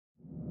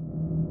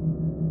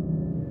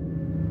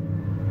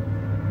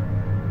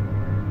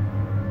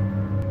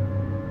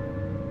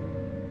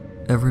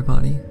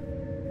Everybody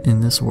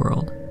in this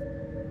world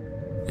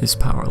is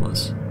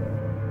powerless.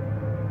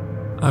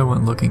 I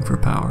went looking for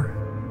power,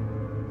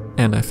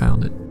 and I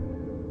found it.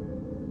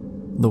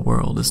 The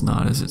world is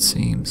not as it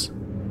seems.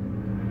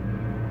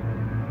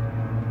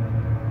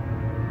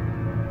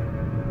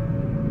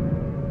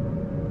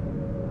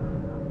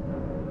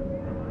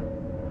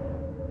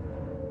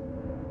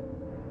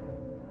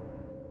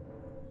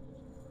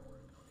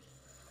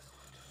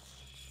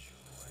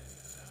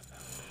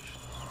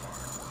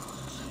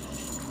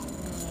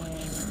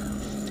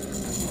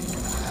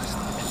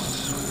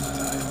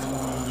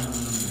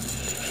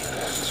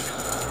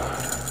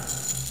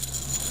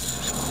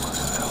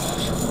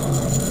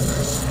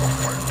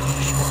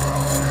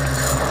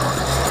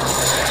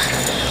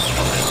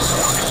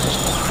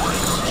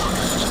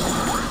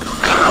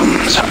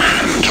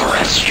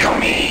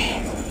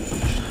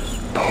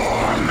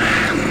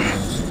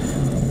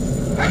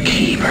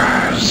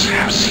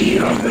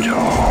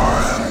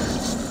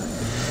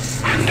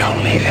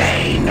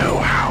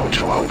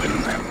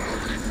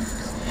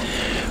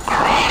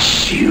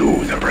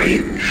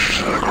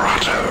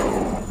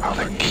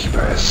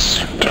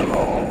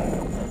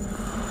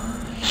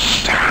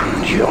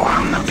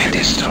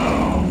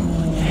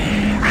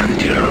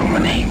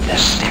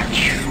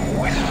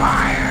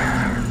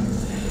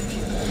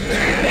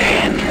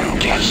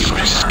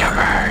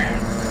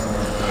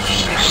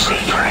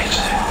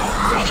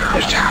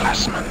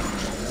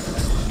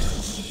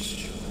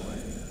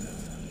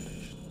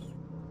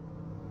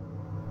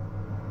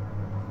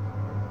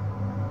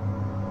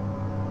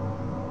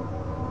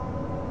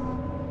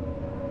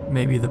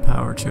 Maybe the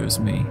power chose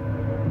me.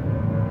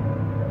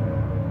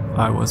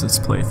 I was its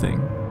plaything.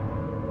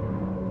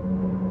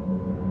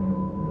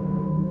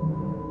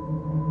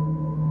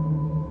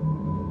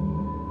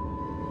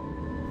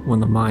 When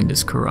the mind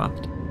is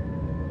corrupt,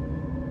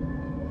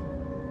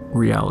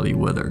 reality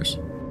withers.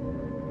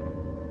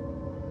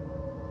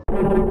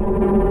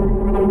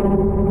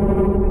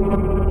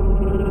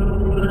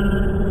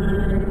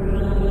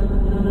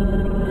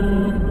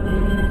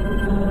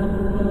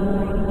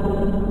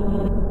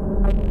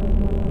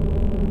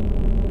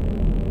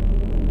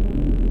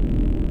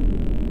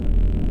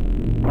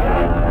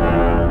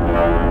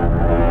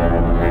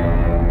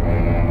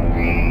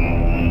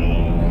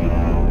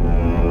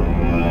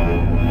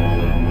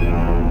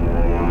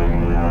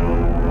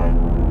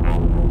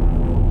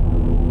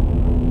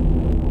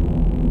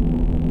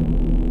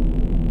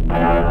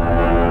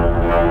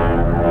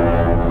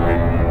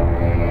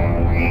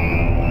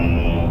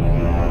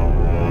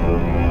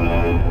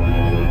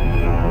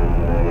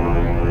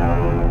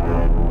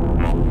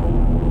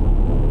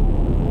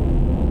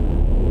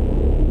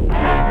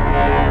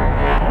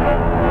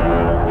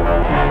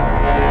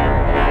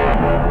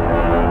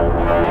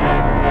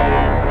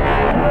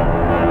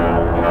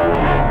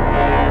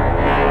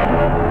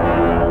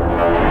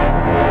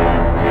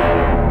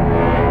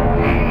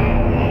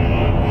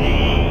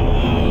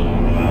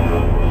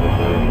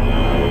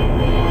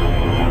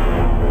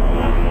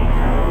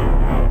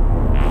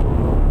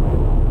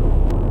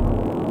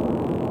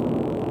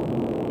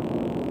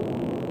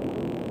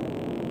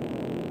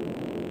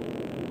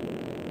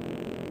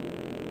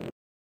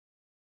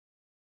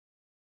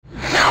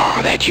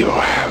 That you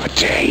have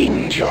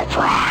attained your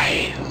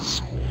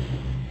prize.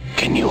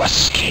 Can you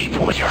escape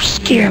with your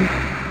skin?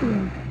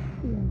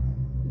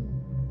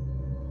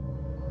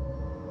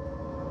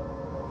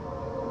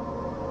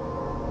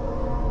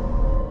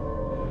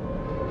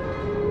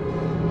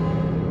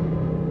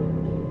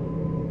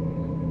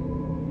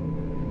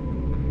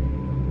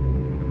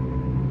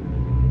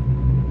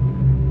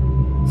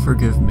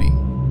 Forgive me,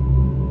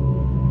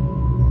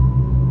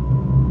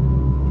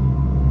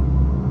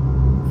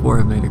 for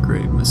I made a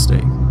grave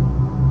mistake.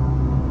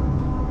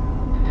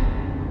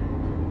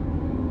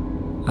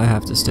 I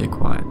have to stay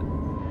quiet.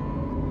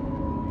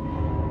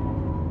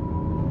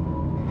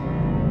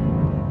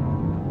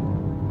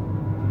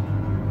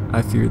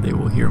 I fear they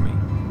will hear me.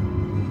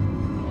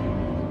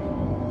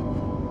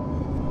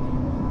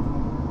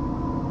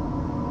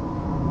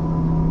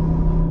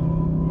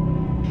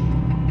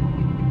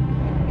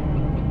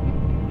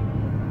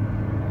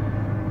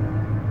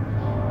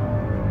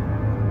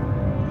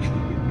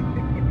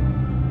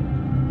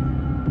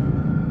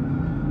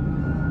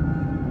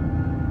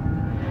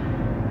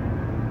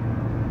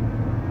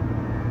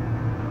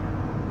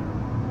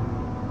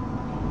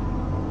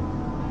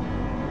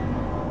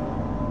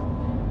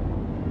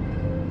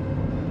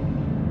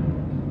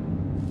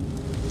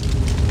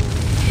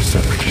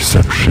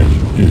 Deception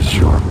is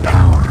your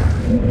power.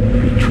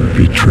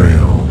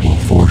 Betrayal will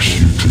force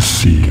you to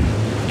see.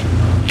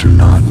 Do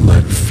not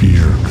let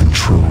fear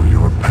control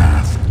your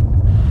path.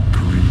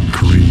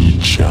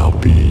 Greed shall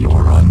be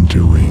your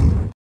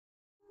undoing.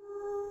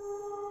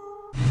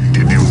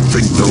 Did you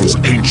think those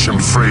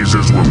ancient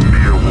phrases were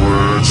mere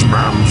words,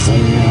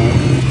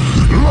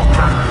 man-fool? Look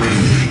at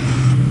me!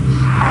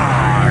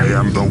 I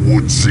am the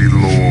woodsy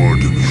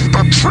lord,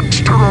 the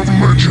trickster of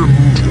legend.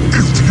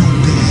 If you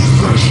be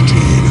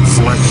thirsty,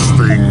 flesh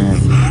thing,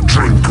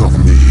 drink of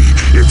me.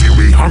 If you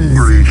be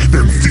hungry,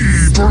 then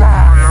feed, for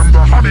I am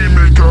the honey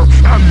maker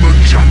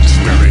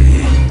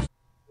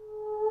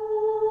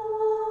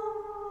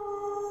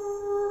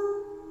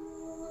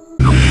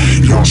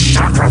Your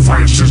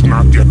sacrifice is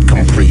not yet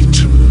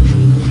complete.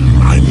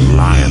 9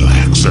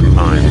 lilacs and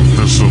 9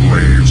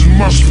 thistles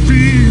must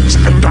feed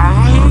and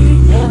die.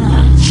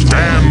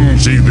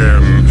 Stands he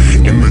then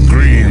in the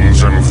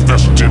green's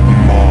infested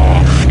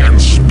maw, and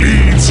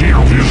speeds he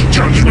out his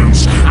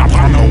judgments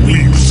upon the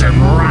weeps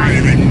and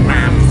writhing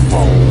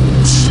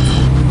manfolds.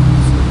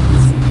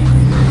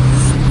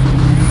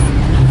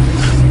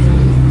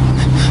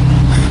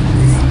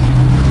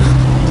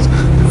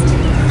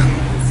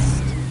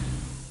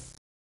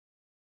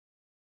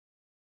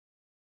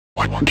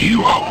 What do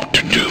you hope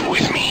to do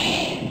with me?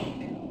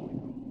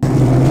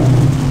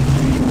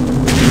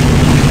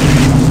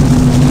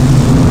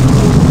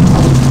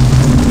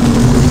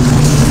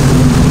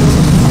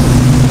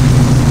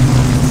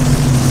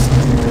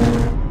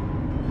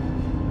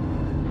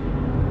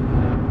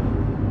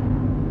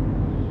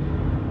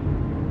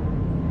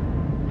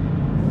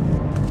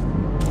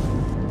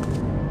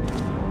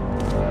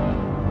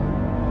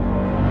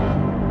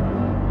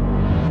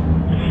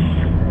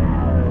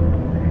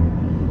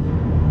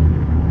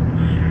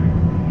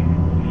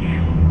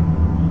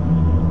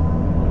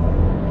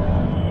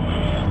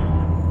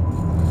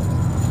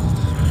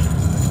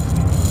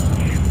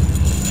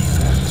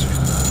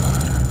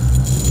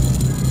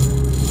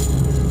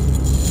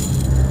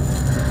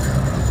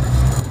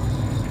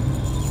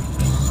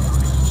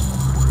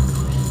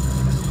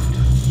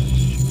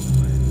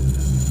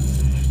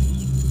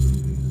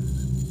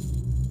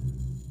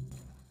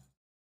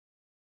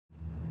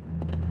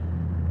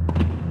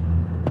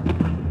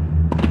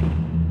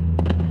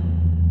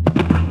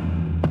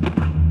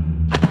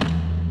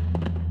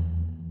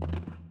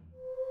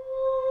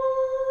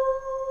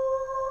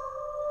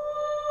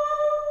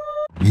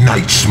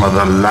 Night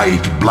smother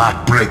light,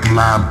 black brick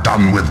lamp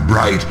done with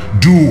bright,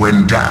 dew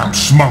and damp,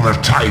 smother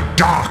tight,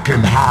 dark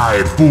and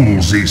hide,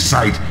 fools ye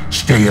sight,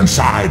 stay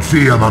inside,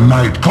 fear the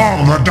night,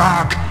 call the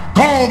dark,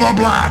 call the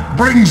black,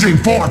 brings ye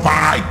forth,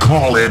 I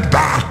call it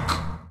back.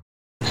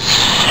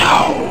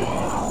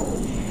 So,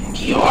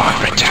 you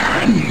are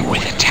returned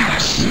with the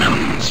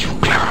talismans, you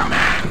clever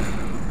man.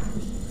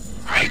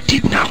 I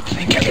did not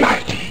think it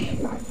likely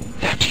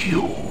that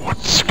you would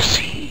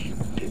succeed.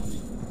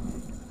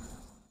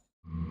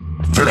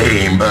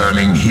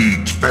 Flame-burning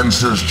heat,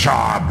 fences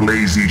charred,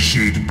 blazy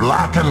sheet,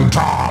 blackened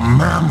tar,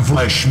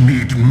 man-flesh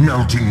meat,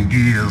 melting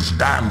gears,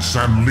 dance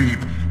and leap,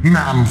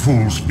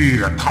 man-fool's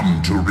fear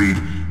come to reap.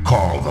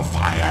 Call the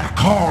fire,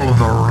 call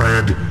the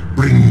red,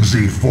 brings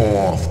thee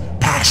forth,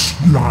 past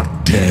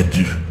not dead.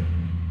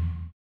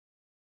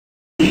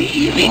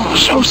 Leaving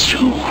so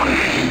soon?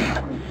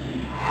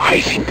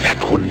 I think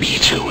that would be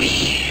too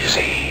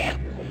easy.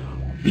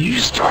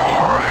 These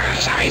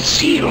doors I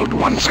sealed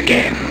once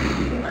again.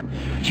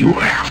 You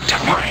have to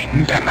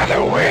find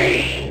another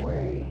way.